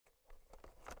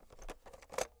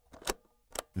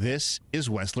This is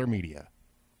Wessler Media.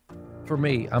 For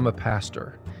me, I'm a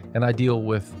pastor, and I deal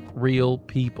with real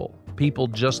people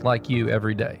just like you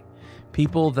every day.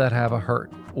 People that have a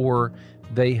hurt, or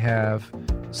they have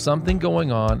something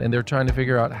going on, and they're trying to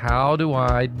figure out, how do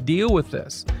I deal with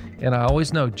this? And I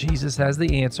always know Jesus has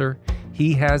the answer.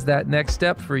 He has that next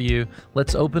step for you.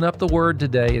 Let's open up the Word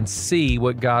today and see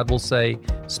what God will say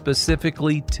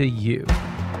specifically to you.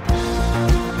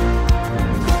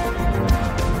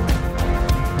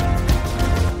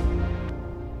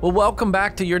 Well, welcome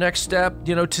back to Your Next Step.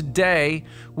 Today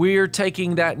we're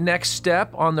taking that next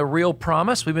step on the real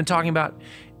promise. We've been talking about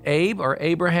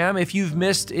Abraham. If you've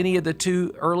missed any of the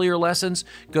two earlier lessons,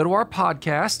 go to our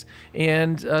podcast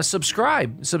and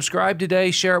subscribe. Subscribe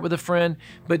today, share it with a friend,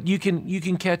 but you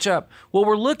can catch up. What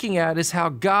we're looking at is how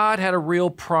God had a real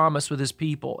promise with his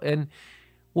people. And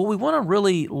what we want to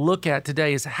really look at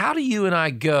today is, how do you and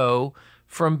I go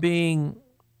from being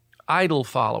idol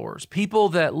followers, people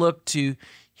that look to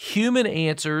human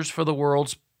answers for the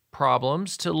world's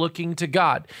problems, to looking to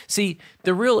God? See,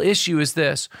 the real issue is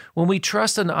this: when we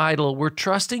trust an idol, we're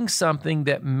trusting something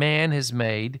that man has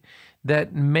made,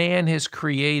 that man has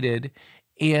created,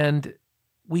 and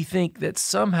we think that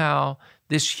somehow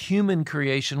this human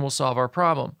creation will solve our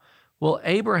problem. Well,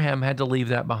 Abraham had to leave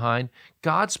that behind.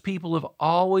 God's people have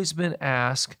always been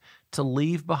asked to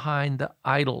leave behind the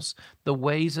idols, the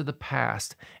ways of the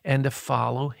past, and to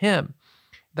follow him.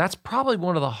 That's probably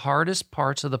one of the hardest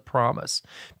parts of the promise,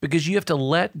 because you have to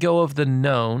let go of the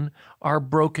known, our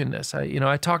brokenness.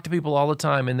 I talk to people all the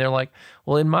time, and they're like,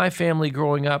 well, in my family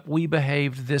growing up, we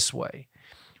behaved this way.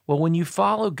 Well, when you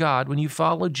follow God, when you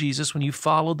follow Jesus, when you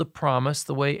follow the promise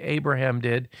the way Abraham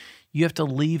did, you have to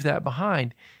leave that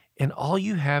behind. And all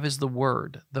you have is the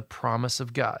word, the promise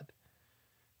of God.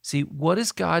 See, what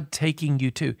is God taking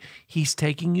you to? He's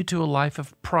taking you to a life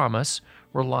of promise,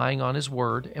 relying on his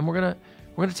word. And we're going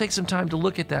to take some time to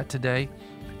look at that today.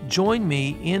 Join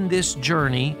me in this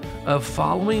journey of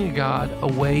following God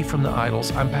away from the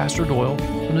idols. I'm Pastor Doyle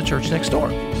from the church next door.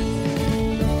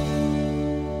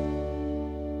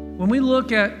 When we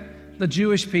look at the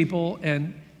Jewish people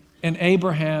and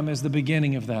Abraham as the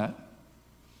beginning of that,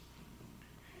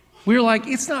 we're like,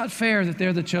 it's not fair that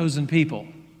they're the chosen people.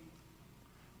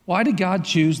 Why did God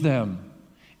choose them?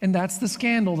 And that's the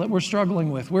scandal that we're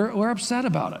struggling with. We're upset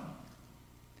about it.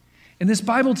 And this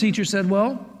Bible teacher said,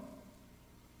 well,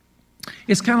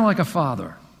 it's kind of like a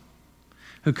father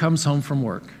who comes home from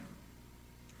work,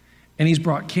 and he's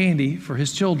brought candy for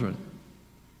his children.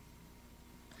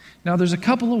 Now, there's a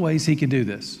couple of ways he could do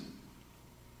this.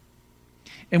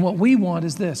 And what we want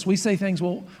is this. We say things,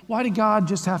 well, why did God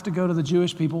just have to go to the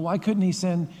Jewish people? Why couldn't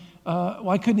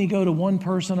he go to one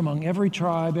person among every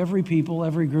tribe, every people,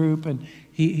 every group, and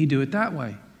he do it that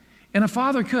way? And a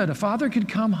father could. A father could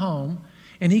come home,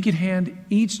 and he could hand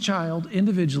each child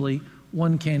individually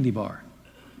one candy bar.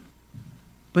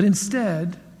 But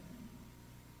instead,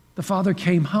 the father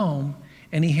came home,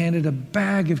 and he handed a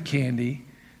bag of candy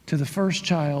to the first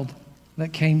child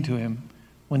that came to him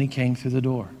when he came through the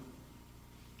door.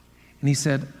 And he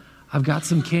said, I've got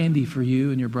some candy for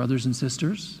you and your brothers and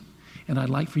sisters, and I'd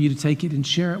like for you to take it and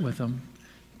share it with them.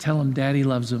 Tell them Daddy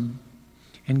loves them,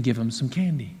 and give them some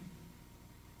candy.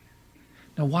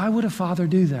 Now, why would a father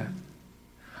do that?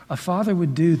 A father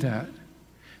would do that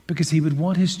because he would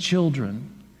want his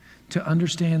children to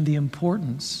understand the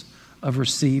importance of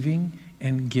receiving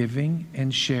and giving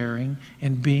and sharing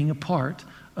and being a part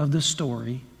of the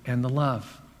story and the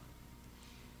love.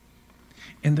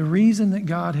 And the reason that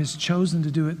God has chosen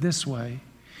to do it this way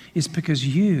is because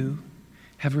you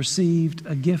have received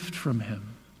a gift from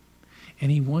him, and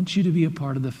he wants you to be a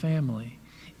part of the family.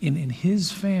 And in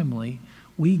his family,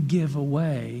 we give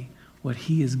away what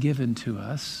he has given to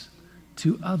us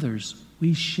to others.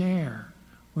 We share.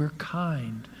 We're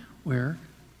kind. We're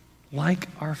like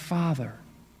our Father.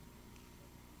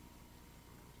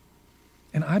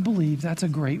 And I believe that's a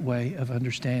great way of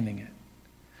understanding it.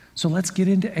 So let's get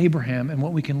into Abraham and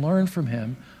what we can learn from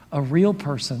him, a real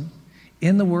person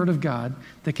in the Word of God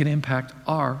that can impact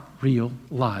our real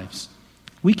lives.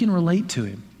 We can relate to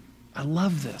him. I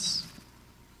love this.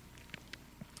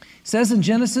 It says in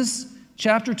Genesis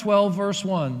chapter 12, verse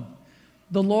 1,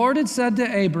 the Lord had said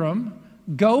to Abram,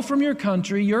 go from your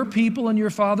country, your people, and your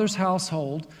father's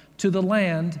household to the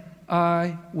land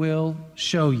I will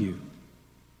show you.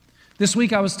 This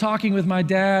week I was talking with my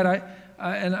dad,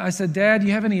 and I said, Dad, do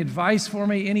you have any advice for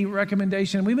me, any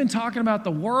recommendation? We've been talking about the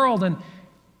world and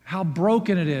how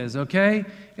broken it is, okay?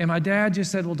 And my dad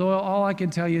just said, well, Doyle, all I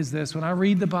can tell you is this. When I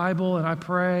read the Bible and I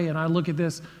pray and I look at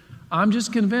this, I'm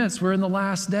just convinced we're in the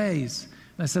last days.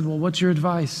 And I said, well, what's your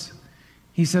advice?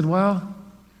 He said, well,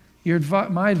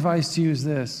 My advice to you is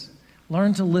this.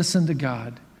 Learn to listen to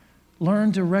God.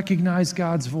 Learn to recognize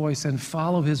God's voice and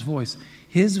follow His voice.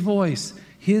 His voice,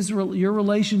 your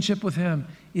relationship with Him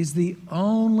is the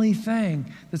only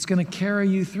thing that's going to carry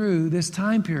you through this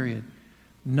time period.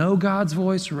 Know God's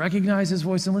voice, recognize His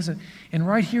voice, and listen. And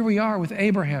right here we are with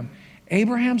Abraham.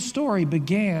 Abraham's story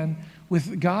began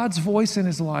with God's voice in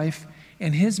his life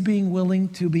and his being willing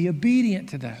to be obedient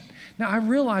to that. Now, I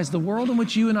realize the world in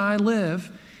which you and I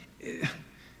live,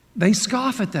 they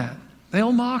scoff at that.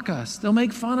 They'll mock us. They'll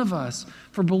make fun of us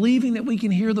for believing that we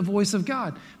can hear the voice of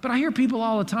God. But I hear people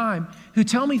all the time who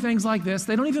tell me things like this.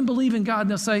 They don't even believe in God, and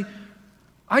they'll say,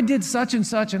 I did such and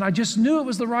such, and I just knew it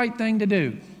was the right thing to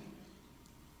do.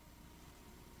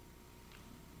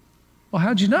 Well,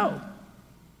 how'd you know?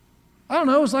 I don't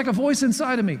know. It was like a voice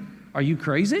inside of me. Are you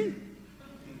crazy?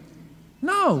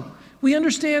 No. We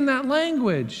understand that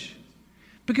language.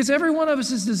 Because every one of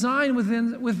us is designed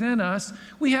within us.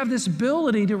 We have this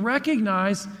ability to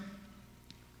recognize,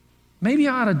 maybe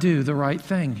I ought to do the right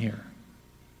thing here.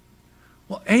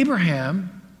 Well,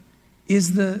 Abraham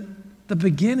is the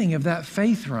beginning of that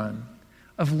faith run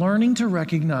of learning to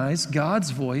recognize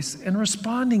God's voice and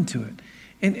responding to it.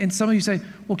 And some of you say,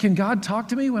 well, can God talk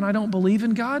to me when I don't believe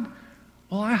in God?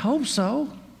 Well, I hope so.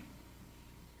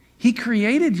 He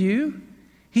created you.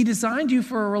 He designed you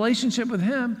for a relationship with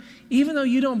Him. Even though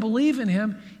you don't believe in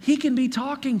Him, He can be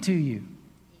talking to you.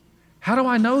 How do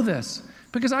I know this?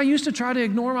 Because I used to try to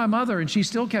ignore my mother, and she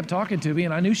still kept talking to me,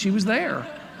 and I knew she was there.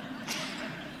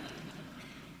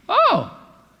 Oh,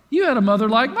 you had a mother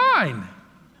like mine.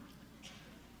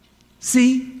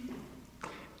 See,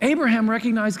 Abraham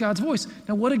recognized God's voice.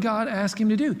 Now, what did God ask him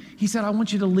to do? He said, I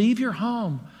want you to leave your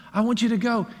home. I want you to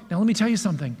go. Now, let me tell you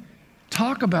something.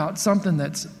 Talk about something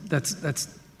that's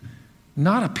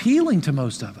not appealing to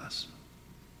most of us.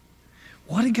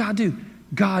 What did God do?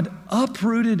 God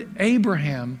uprooted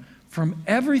Abraham from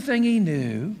everything he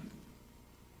knew,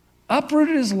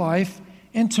 uprooted his life,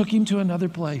 and took him to another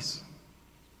place.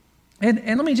 And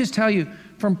let me just tell you,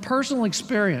 from personal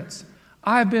experience,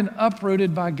 I've been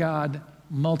uprooted by God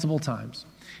multiple times.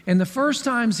 And the first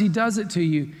times He does it to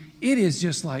you, it is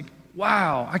just like,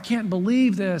 wow, I can't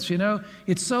believe this, you know?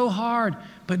 It's so hard.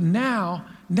 But now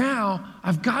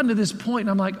I've gotten to this point, and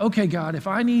I'm like, okay, God, if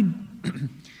I need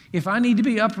to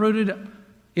be uprooted,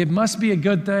 it must be a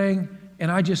good thing,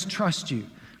 and I just trust you.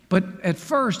 But at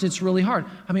first, it's really hard.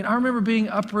 I mean, I remember being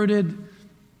uprooted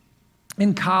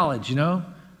in college, you know?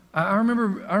 I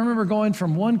remember going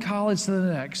from one college to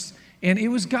the next, and it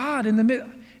was God in the middle.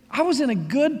 I was in a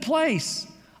good place.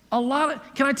 Can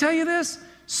I tell you this?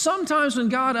 Sometimes when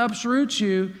God uproots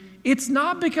you, it's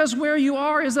not because where you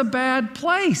are is a bad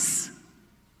place.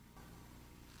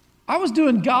 I was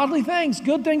doing godly things.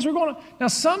 Good things were going on. Now,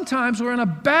 sometimes we're in a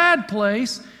bad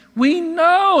place. We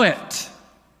know it.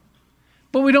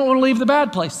 But we don't want to leave the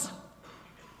bad place.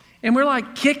 And we're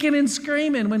like kicking and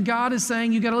screaming when God is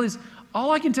saying, you got to leave.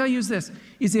 All I can tell you is this,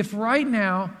 is if right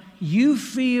now you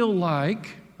feel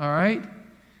like, all right,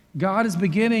 God is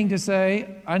beginning to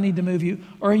say, I need to move you,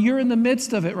 or you're in the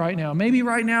midst of it right now. Maybe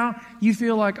right now you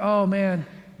feel like, oh man,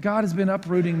 God has been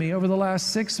uprooting me over the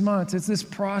last 6 months. It's this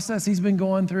process He's been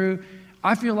going through.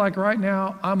 I feel like right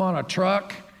now I'm on a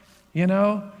truck, you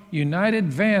know,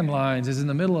 United Van Lines is in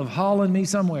the middle of hauling me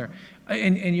somewhere,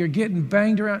 and you're getting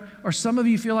banged around. Or some of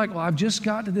you feel like, well, I've just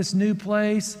got to this new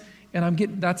place, and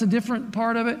that's a different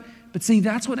part of it. But see,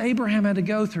 that's what Abraham had to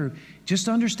go through. Just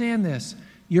understand this.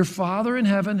 Your Father in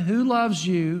heaven who loves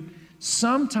you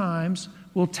sometimes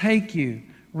will take you.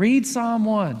 Read Psalm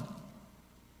 1.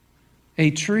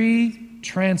 A tree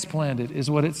transplanted is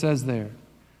what it says there.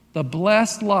 The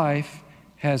blessed life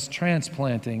has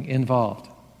transplanting involved.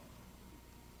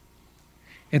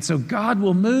 And so God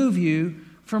will move you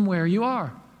from where you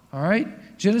are. All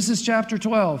right? Genesis chapter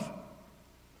 12.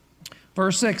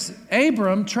 Verse 6,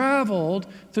 Abram traveled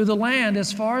through the land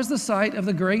as far as the site of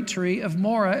the great tree of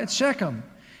Moreh at Shechem.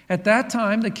 At that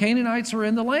time, the Canaanites were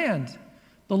in the land.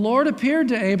 The Lord appeared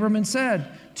to Abram and said,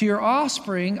 to your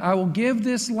offspring I will give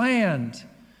this land.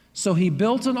 So he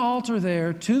built an altar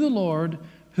there to the Lord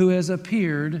who has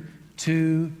appeared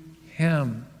to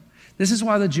him. This is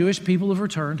why the Jewish people have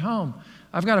returned home.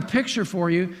 I've got a picture for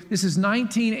you. This is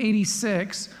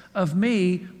 1986 of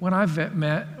me when I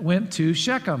went to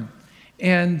Shechem.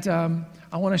 And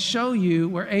I want to show you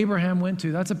where Abraham went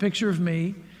to. That's a picture of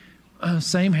me.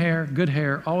 Same hair, good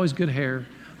hair, always good hair.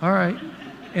 All right.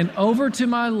 And over to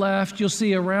my left, you'll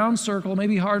see a round circle.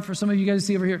 Maybe hard for some of you guys to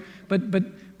see over here.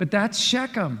 But that's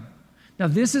Shechem. Now,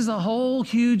 this is a whole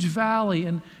huge valley.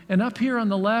 And up here on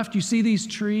the left, you see these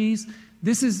trees.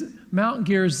 This is Mount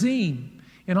Gerizim.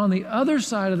 and on the other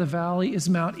side of the valley is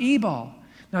Mount Ebal.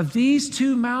 Now, these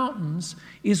two mountains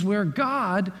is where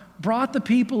God brought the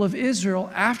people of Israel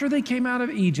after they came out of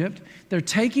Egypt. They're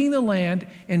taking the land,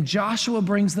 and Joshua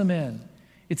brings them in.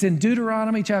 It's in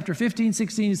Deuteronomy chapter 15,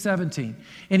 16, and 17.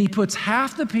 And he puts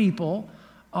half the people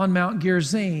on Mount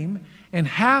Gerizim and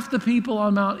half the people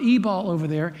on Mount Ebal over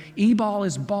there. Ebal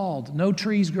is bald, no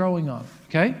trees growing on,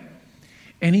 okay?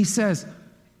 And he says,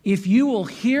 if you will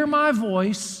hear my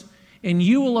voice and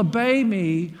you will obey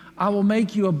me, I will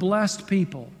make you a blessed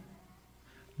people.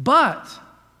 But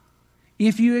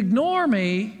if you ignore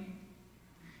me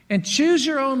and choose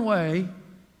your own way,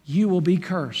 you will be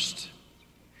cursed.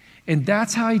 And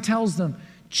that's how he tells them,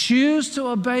 choose to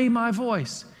obey my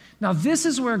voice. Now, this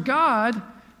is where God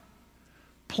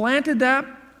planted that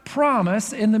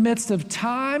promise in the midst of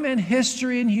time and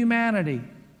history and humanity.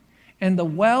 And the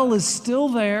well is still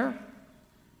there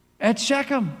at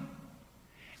Shechem.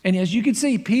 And as you can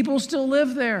see, people still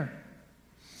live there.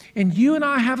 And you and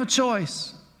I have a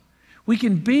choice. We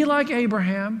can be like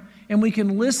Abraham and we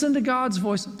can listen to God's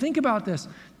voice. Think about this.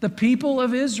 The people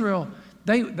of Israel,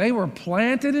 they were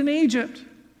planted in Egypt,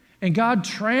 and God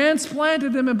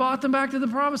transplanted them and brought them back to the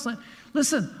promised land.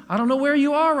 Listen, I don't know where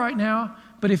you are right now,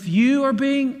 but if you are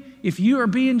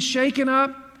being shaken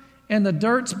up and the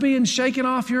dirt's being shaken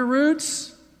off your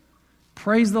roots,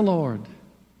 praise the Lord.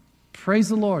 Praise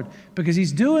the Lord, because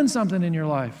he's doing something in your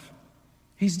life.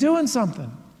 He's doing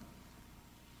something.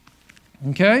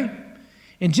 Okay?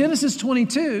 In Genesis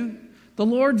 22, the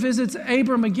Lord visits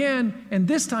Abram again, and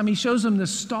this time he shows him the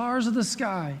stars of the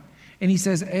sky. And he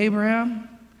says, Abraham,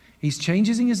 he's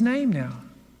changing his name now.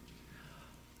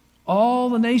 All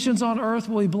the nations on earth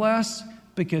will be blessed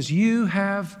because you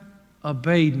have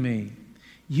obeyed me.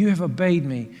 You have obeyed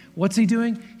me. What's he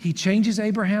doing? He changes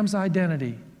Abraham's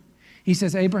identity. He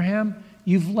says, Abraham,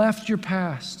 you've left your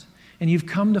past and you've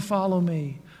come to follow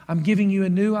me. I'm giving you a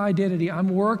new identity. I'm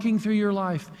working through your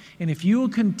life. And if you will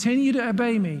continue to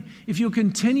obey me, if you'll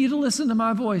continue to listen to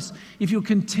my voice, if you'll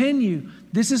continue,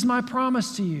 this is my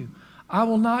promise to you. I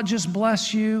will not just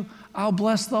bless you, I'll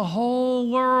bless the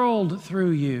whole world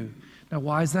through you. Now,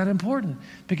 why is that important?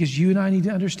 Because you and I need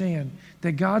to understand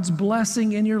that God's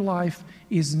blessing in your life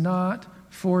is not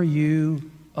for you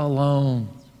alone.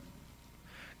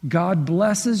 God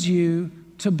blesses you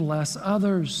to bless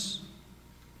others.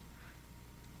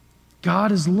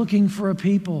 God is looking for a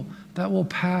people that will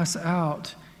pass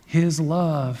out His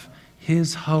love,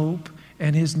 His hope,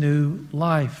 and His new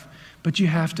life. But you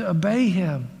have to obey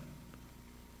Him.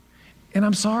 And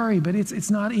I'm sorry, but it's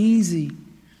not easy.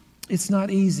 It's not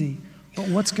easy. But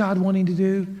what's God wanting to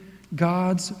do?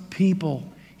 God's people.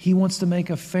 He wants to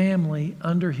make a family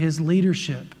under His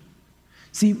leadership.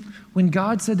 See, when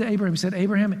God said to Abraham, He said,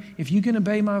 Abraham, if you can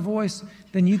obey my voice,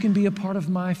 then you can be a part of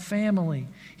my family.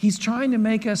 He's trying to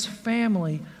make us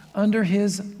family under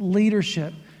His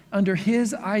leadership, under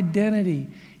His identity.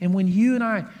 And when you and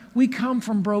I, we come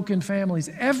from broken families.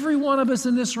 Every one of us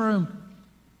in this room,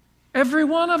 every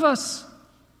one of us.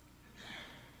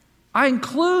 I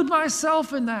include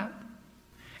myself in that.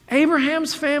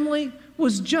 Abraham's family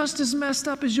was just as messed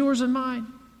up as yours and mine.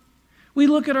 We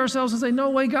look at ourselves and say, no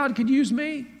way God could use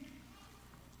me.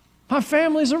 My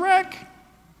family's a wreck.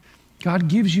 God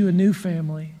gives you a new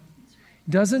family.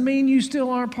 Doesn't mean you still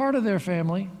aren't part of their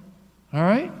family. All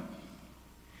right?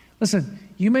 Listen,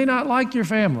 you may not like your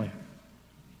family.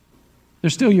 They're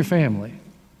still your family.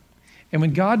 And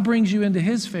when God brings you into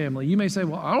His family, you may say,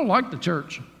 well, I don't like the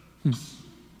church.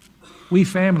 We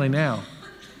family now.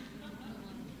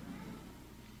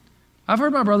 I've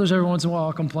heard my brothers every once in a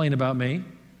while complain about me.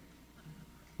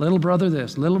 Little brother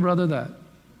this, little brother that.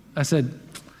 I said,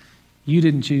 you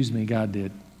didn't choose me, God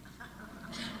did.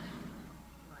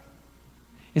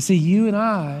 You see, you and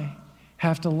I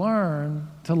have to learn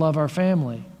to love our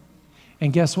family.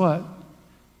 And guess what?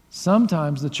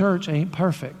 Sometimes the church ain't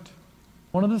perfect.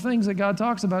 One of the things that God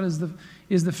talks about is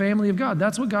the family of God.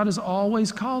 That's what God has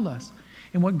always called us.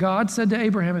 And what God said to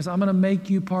Abraham is, I'm going to make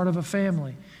you part of a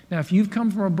family. Now, if you've come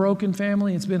from a broken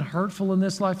family, it's been hurtful in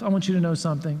this life, I want you to know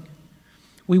something.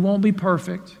 We won't be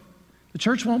perfect. The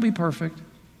church won't be perfect.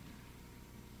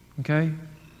 Okay?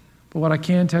 But what I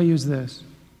can tell you is this.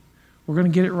 We're going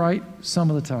to get it right some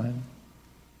of the time.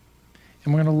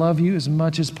 And we're going to love you as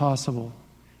much as possible.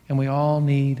 And we all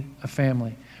need a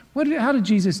family. How did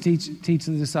Jesus teach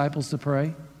the disciples to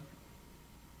pray?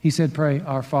 He said, pray,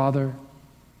 our Father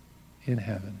in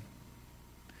heaven.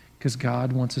 Because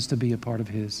God wants us to be a part of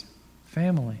His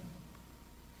family.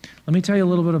 Let me tell you a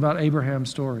little bit about Abraham's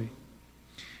story.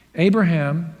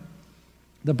 Abraham,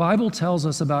 the Bible tells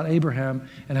us about Abraham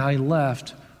and how he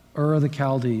left Ur of the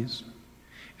Chaldees.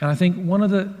 And I think one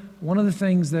of the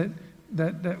things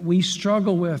that we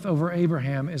struggle with over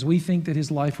Abraham is we think that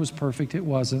his life was perfect. It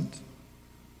wasn't.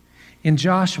 In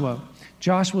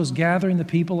Joshua's gathering the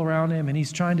people around him, and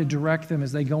he's trying to direct them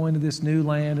as they go into this new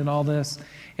land and all this.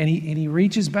 And he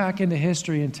reaches back into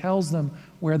history and tells them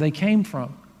where they came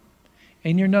from.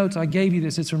 In your notes, I gave you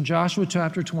this. It's from Joshua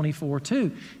chapter 24,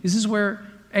 too. This is where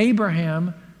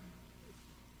Abraham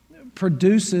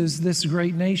produces this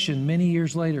great nation many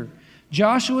years later.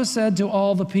 Joshua said to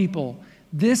all the people,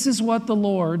 "This is what the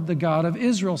Lord, the God of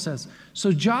Israel, says."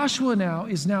 So Joshua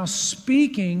is now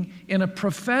speaking in a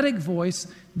prophetic voice.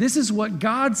 This is what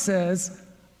God says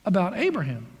about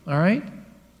Abraham, all right?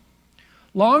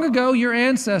 "Long ago, your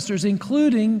ancestors,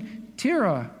 including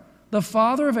Terah, the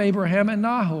father of Abraham and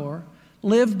Nahor,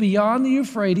 lived beyond the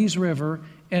Euphrates River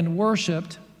and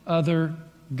worshiped other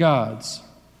gods."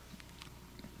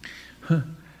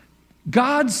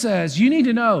 God says, you need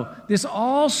to know, this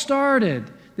all started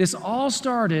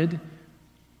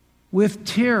with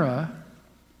Terah,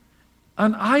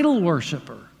 an idol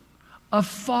worshiper, a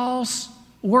false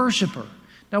worshiper.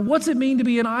 Now, what's it mean to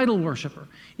be an idol worshiper?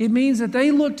 It means that they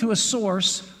look to a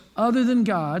source other than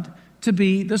God to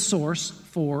be the source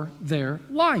for their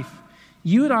life.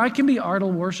 You and I can be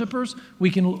idol worshipers. We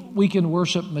can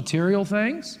worship material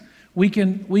things. We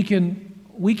can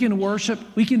worship.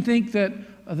 We can think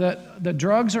that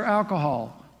drugs or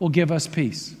alcohol will give us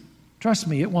peace. Trust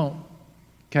me, it won't.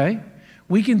 Okay?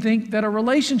 We can think that a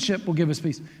relationship will give us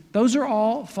peace. Those are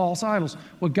all false idols.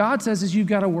 What God says is you've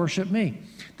got to worship me.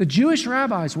 The Jewish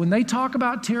rabbis, when they talk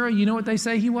about Terah, you know what they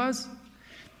say he was?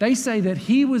 They say that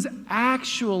he was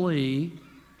actually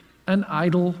an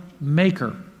idol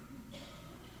maker.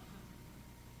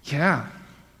 Yeah.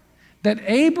 That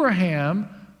Abraham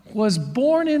was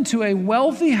born into a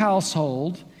wealthy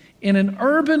household in an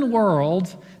urban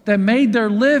world that made their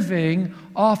living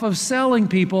off of selling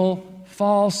people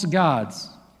false gods.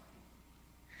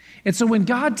 And so when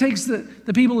God takes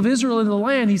the people of Israel into the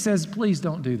land, he says, please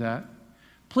don't do that.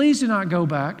 Please do not go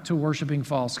back to worshiping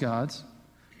false gods.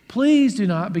 Please do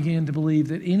not begin to believe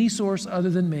that any source other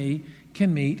than me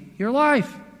can meet your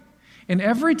life. And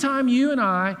every time you and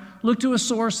I look to a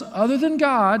source other than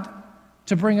God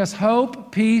to bring us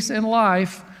hope, peace, and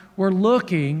life, we're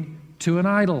looking to an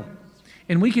idol.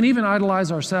 And we can even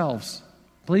idolize ourselves.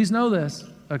 Please know this,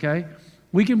 okay?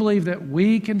 We can believe that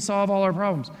we can solve all our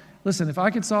problems. Listen, if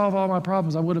I could solve all my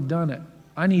problems, I would have done it.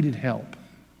 I needed help.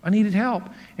 I needed help.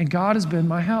 And God has been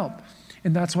my help.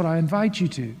 And that's what I invite you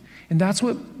to. And that's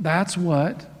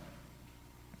what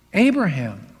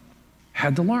Abraham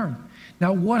had to learn.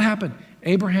 Now, what happened?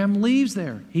 Abraham leaves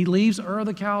there. He leaves Ur of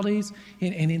the Chaldees,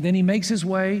 and then he makes his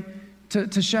way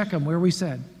to Shechem, where we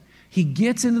said. He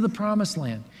gets into the promised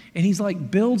land, and he's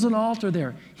like builds an altar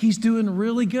there. He's doing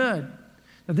really good.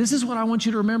 Now, this is what I want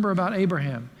you to remember about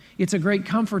Abraham. It's a great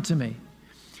comfort to me.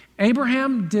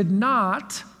 Abraham did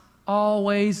not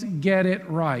always get it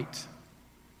right.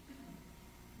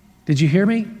 Did you hear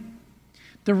me?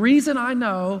 The reason I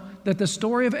know that the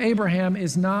story of Abraham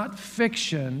is not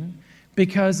fiction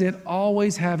because it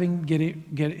always he'd have him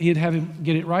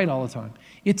get it right all the time.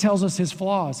 It tells us his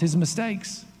flaws, his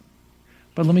mistakes.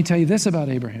 But let me tell you this about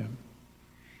Abraham.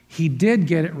 He did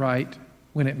get it right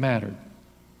when it mattered.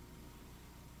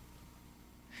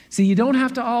 See, you don't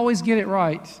have to always get it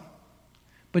right,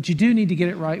 but you do need to get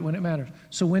it right when it matters.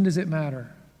 So when does it matter?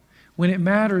 When it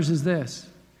matters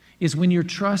is when you're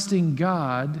trusting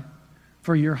God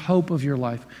for your hope of your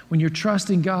life, when you're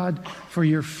trusting God for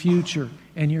your future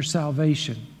and your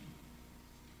salvation.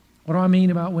 What do I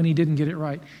mean about when he didn't get it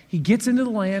right? He gets into the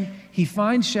land, he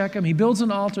finds Shechem, he builds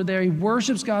an altar there, he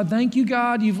worships God. Thank you,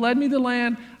 God, you've led me to the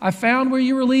land. I found where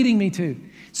you were leading me to.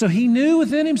 So he knew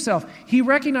within himself, he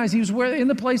recognized he was in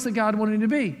the place that God wanted him to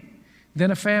be.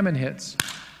 Then a famine hits.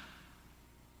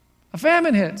 A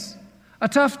famine hits. A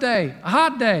tough day, a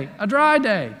hot day, a dry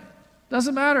day.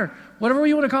 Doesn't matter, whatever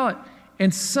you want to call it.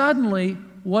 And suddenly,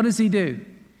 what does he do?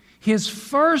 His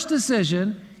first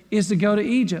decision is to go to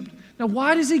Egypt. Now,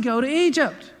 why does he go to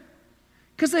Egypt?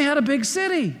 Because they had a big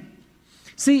city.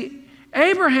 See,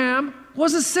 Abraham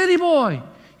was a city boy.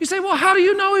 You say, well, how do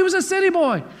you know he was a city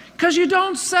boy? Because you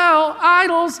don't sell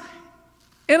idols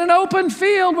in an open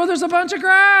field where there's a bunch of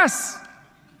grass.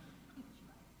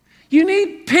 You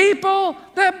need people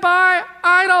that buy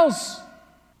idols.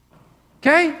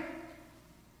 Okay?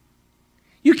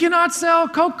 You cannot sell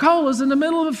Coca-Colas in the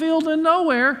middle of a field in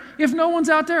nowhere if no one's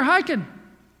out there hiking.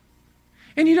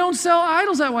 And you don't sell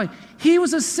idols that way. He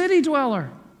was a city dweller.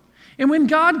 And when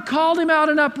God called him out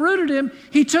and uprooted him,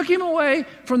 he took him away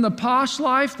from the posh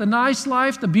life, the nice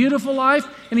life, the beautiful life,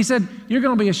 and he said, you're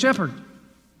going to be a shepherd.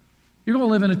 You're You're going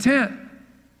to live in a tent.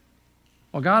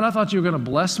 Well, God, I thought you were going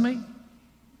to bless me.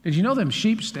 Did you know them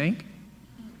sheep stink?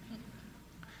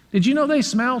 Did you know they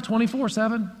smell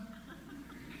 24/7?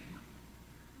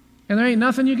 And there ain't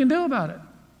nothing you can do about it.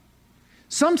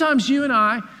 Sometimes you and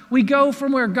I, we go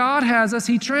from where God has us,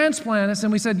 He transplanted us,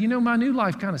 and we said, you know, my new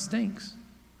life kind of stinks.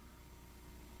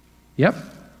 Yep.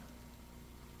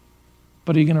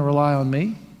 But are you going to rely on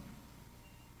me?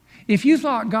 If you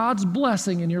thought God's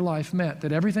blessing in your life meant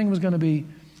that everything was going to be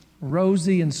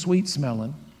rosy and sweet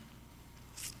smelling,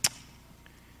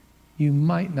 you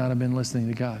might not have been listening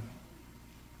to God.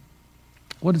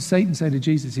 What did Satan say to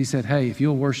Jesus? He said, hey, if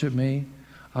you'll worship me,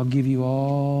 I'll give you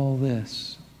all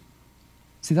this.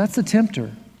 See, that's the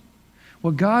tempter.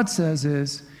 What God says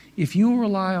is, if you will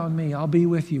rely on me, I'll be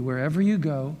with you wherever you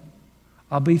go.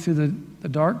 I'll be through the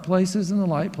dark places and the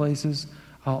light places.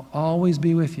 I'll always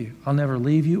be with you. I'll never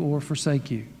leave you or forsake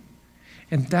you.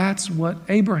 And that's what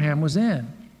Abraham was in.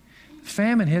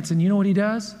 Famine hits, and you know what he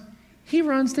does? He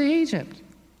runs to Egypt.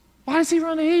 Why does he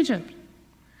run to Egypt?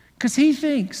 Because he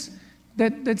thinks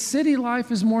that city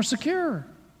life is more secure.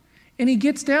 And he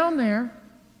gets down there,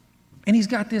 and he's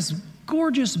got this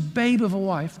gorgeous babe of a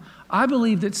wife. I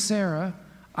believe that Sarah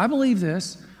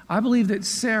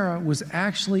was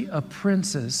actually a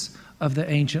princess of the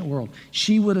ancient world.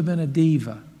 She would have been a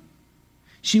diva.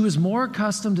 She was more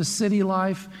accustomed to city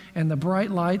life and the bright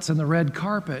lights and the red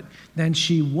carpet than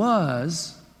she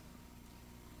was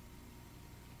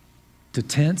to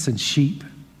tents and sheep.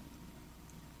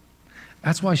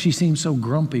 That's why she seems so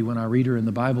grumpy when I read her in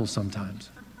the Bible sometimes.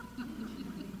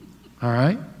 All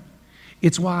right?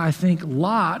 It's why I think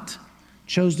Lot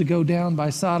chose to go down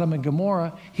by Sodom and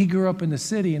Gomorrah. He grew up in the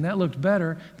city, and that looked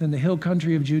better than the hill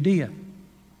country of Judea.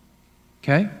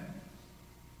 Okay?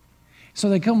 So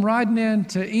they come riding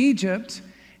into Egypt,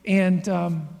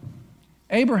 and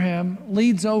Abraham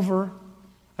leads over,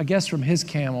 I guess from his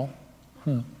camel,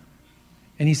 and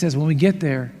he says, when we get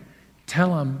there,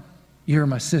 tell him you're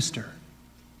my sister.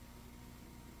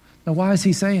 Now, why is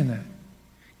he saying that?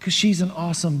 Because she's an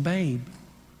awesome babe.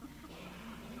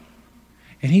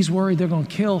 And he's worried they're going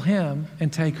to kill him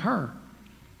and take her.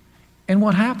 And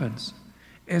what happens?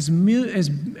 As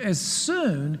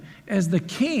soon as the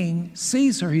king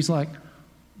sees her, he's like,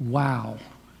 wow.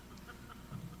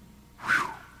 Whew.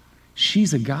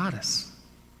 She's a goddess.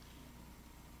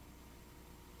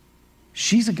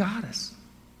 She's a goddess.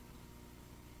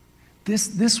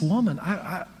 This woman,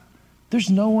 there's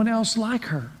no one else like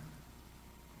her.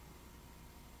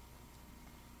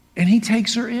 And he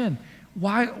takes her in.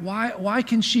 Why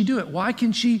can she do it? Why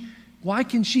can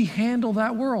she handle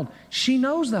that world? She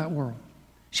knows that world.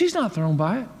 She's not thrown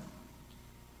by it.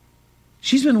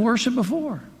 She's been worshiped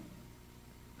before.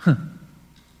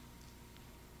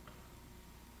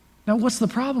 Now, what's the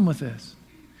problem with this?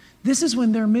 This is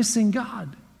when they're missing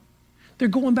God. They're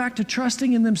going back to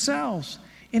trusting in themselves,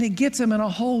 and it gets them in a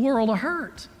whole world of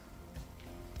hurt.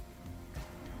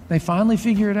 They finally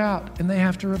figure it out, and they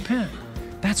have to repent.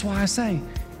 That's why I say,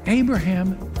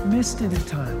 Abraham missed it at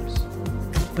times,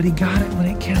 but he got it when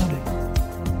it counted.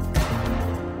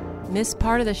 Missed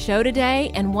part of the show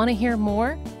today and want to hear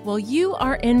more? Well, you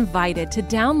are invited to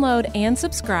download and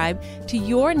subscribe to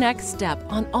Your Next Step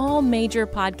on all major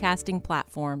podcasting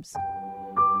platforms.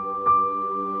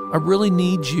 I really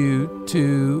need you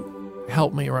to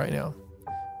help me right now,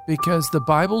 because the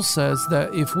Bible says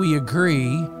that if we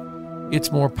agree,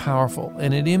 it's more powerful,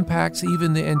 and it impacts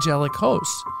even the angelic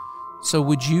hosts. So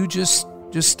would you just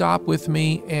stop with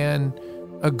me and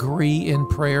agree in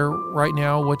prayer right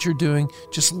now what you're doing?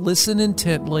 Just listen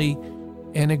intently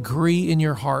and agree in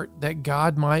your heart that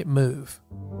God might move.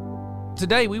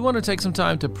 Today, we want to take some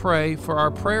time to pray for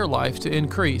our prayer life to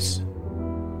increase.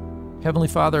 Heavenly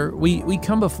Father, we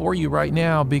come before you right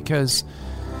now because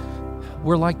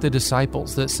we're like the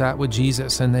disciples that sat with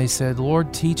Jesus and they said,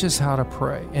 Lord, teach us how to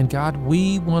pray. And God,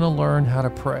 we want to learn how to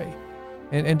pray.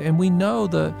 And we know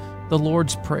the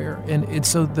Lord's Prayer. And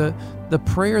so the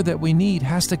prayer that we need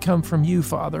has to come from you,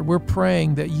 Father. We're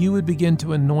praying that you would begin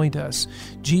to anoint us.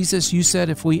 Jesus, you said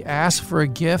if we ask for a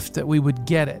gift, that we would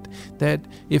get it. That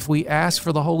if we ask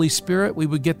for the Holy Spirit, we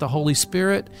would get the Holy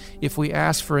Spirit. If we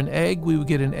ask for an egg, we would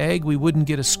get an egg. We wouldn't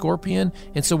get a scorpion.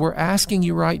 And so we're asking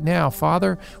you right now,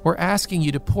 Father, we're asking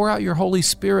you to pour out your Holy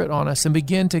Spirit on us and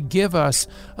begin to give us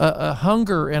a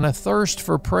hunger and a thirst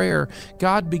for prayer.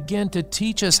 God, begin to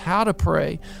teach us how to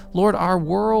pray. Lord, our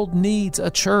world needs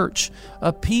a church,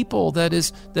 a people that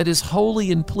is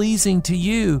holy and pleasing to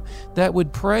you, that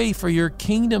would pray for your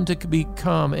kingdom to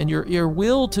become and your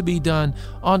will to be done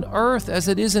on earth as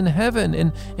it is in heaven.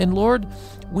 And Lord,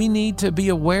 we need to be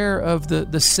aware of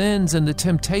the sins and the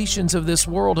temptations of this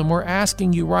world. And we're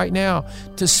asking you right now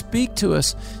to speak to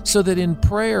us so that in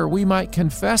prayer we might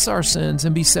confess our sins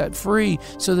and be set free,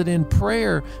 so that in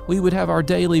prayer we would have our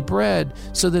daily bread,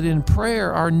 so that in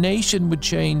prayer our nation would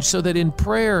change, so that in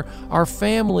prayer our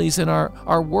families and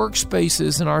our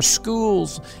workspaces and our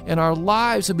schools and our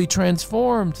lives would be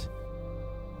transformed.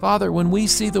 Father, when we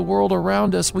see the world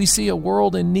around us, we see a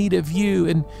world in need of you,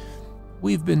 and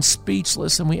we've been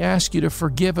speechless, and we ask you to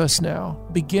forgive us now.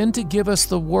 Begin to give us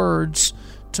the words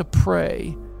to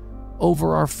pray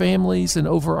over our families and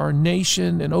over our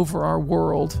nation and over our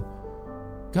world.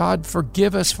 God,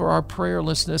 forgive us for our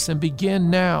prayerlessness, and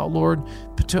begin now, Lord,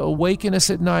 to awaken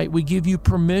us at night. We give you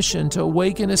permission to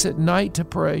awaken us at night to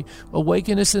pray,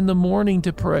 awaken us in the morning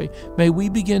to pray. May we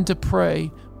begin to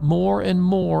pray more and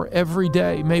more every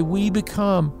day. May we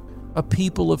become a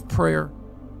people of prayer.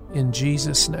 In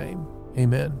Jesus' name,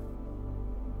 amen.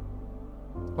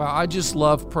 Wow, I just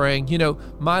love praying. You know,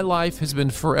 my life has been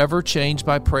forever changed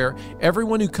by prayer.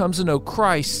 Everyone who comes to know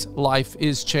Christ's life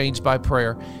is changed by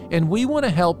prayer. And we want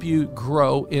to help you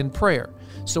grow in prayer.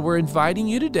 So we're inviting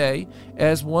you today,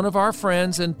 as one of our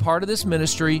friends and part of this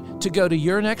ministry, to go to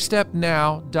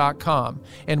yournextstepnow.com,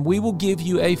 and we will give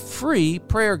you a free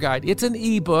prayer guide. It's an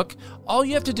ebook. All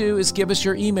you have to do is give us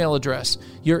your email address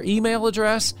at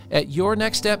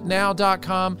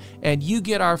yournextstepnow.com, and you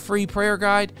get our free prayer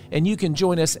guide, and you can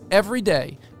join us every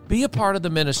day. Be a part of the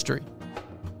ministry.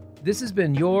 This has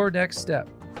been Your Next Step,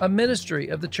 a ministry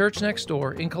of the Church Next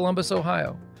Door in Columbus,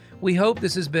 Ohio. We hope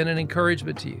this has been an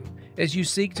encouragement to you as you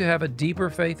seek to have a deeper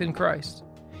faith in Christ.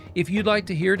 If you'd like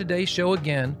to hear today's show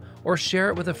again or share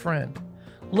it with a friend,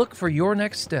 look for Your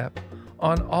Next Step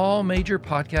on all major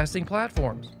podcasting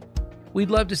platforms. We'd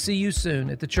love to see you soon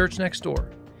at the Church Next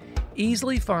Door.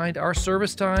 Easily find our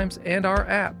service times and our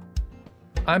app.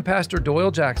 I'm Pastor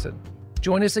Doyle Jackson.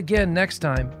 Join us again next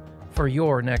time for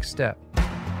Your Next Step.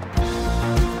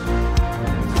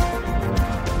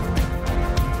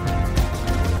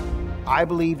 I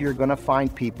believe you're going to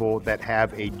find people that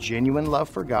have a genuine love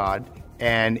for God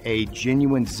and a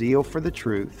genuine zeal for the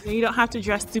truth. You don't have to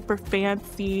dress super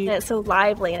fancy. It's so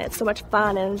lively and it's so much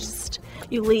fun, and just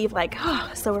you leave like, oh,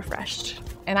 so refreshed.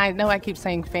 And I know I keep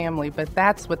saying family, but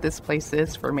that's what this place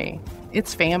is for me.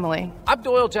 It's family. I'm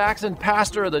Doyle Jackson,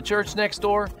 pastor of the Church Next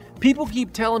Door. People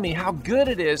keep telling me how good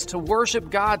it is to worship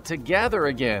God together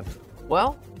again.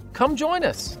 Well, come join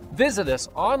us. Visit us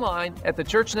online at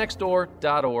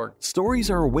thechurchnextdoor.org.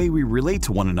 Stories are a way we relate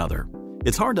to one another.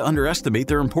 It's hard to underestimate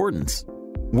their importance.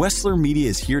 Wessler Media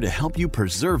is here to help you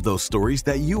preserve those stories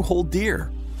that you hold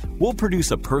dear. We'll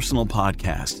produce a personal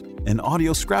podcast, an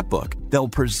audio scrapbook that will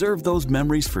preserve those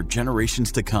memories for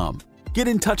generations to come. Get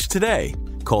in touch today.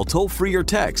 Call toll-free or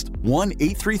text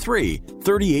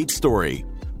 1-833-38-STORY,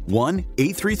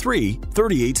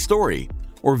 1-833-38-STORY,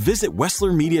 or visit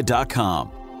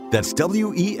WesslerMedia.com. That's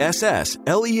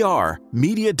WESSLER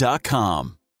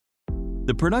Media.com.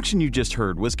 The production you just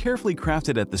heard was carefully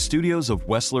crafted at the studios of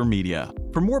Wessler Media.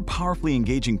 For more powerfully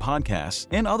engaging podcasts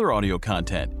and other audio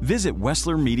content, visit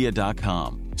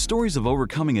WesslerMedia.com. Stories of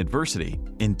overcoming adversity,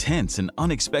 intense and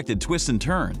unexpected twists and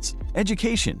turns,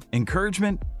 education,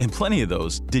 encouragement, and plenty of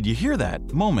those, did you hear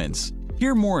that, moments.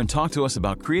 Hear more and talk to us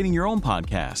about creating your own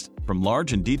podcast, from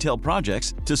large and detailed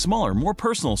projects to smaller, more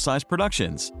personal-sized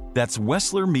productions. That's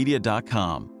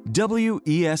WesslerMedia.com.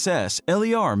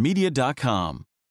 WESSLER Media.com.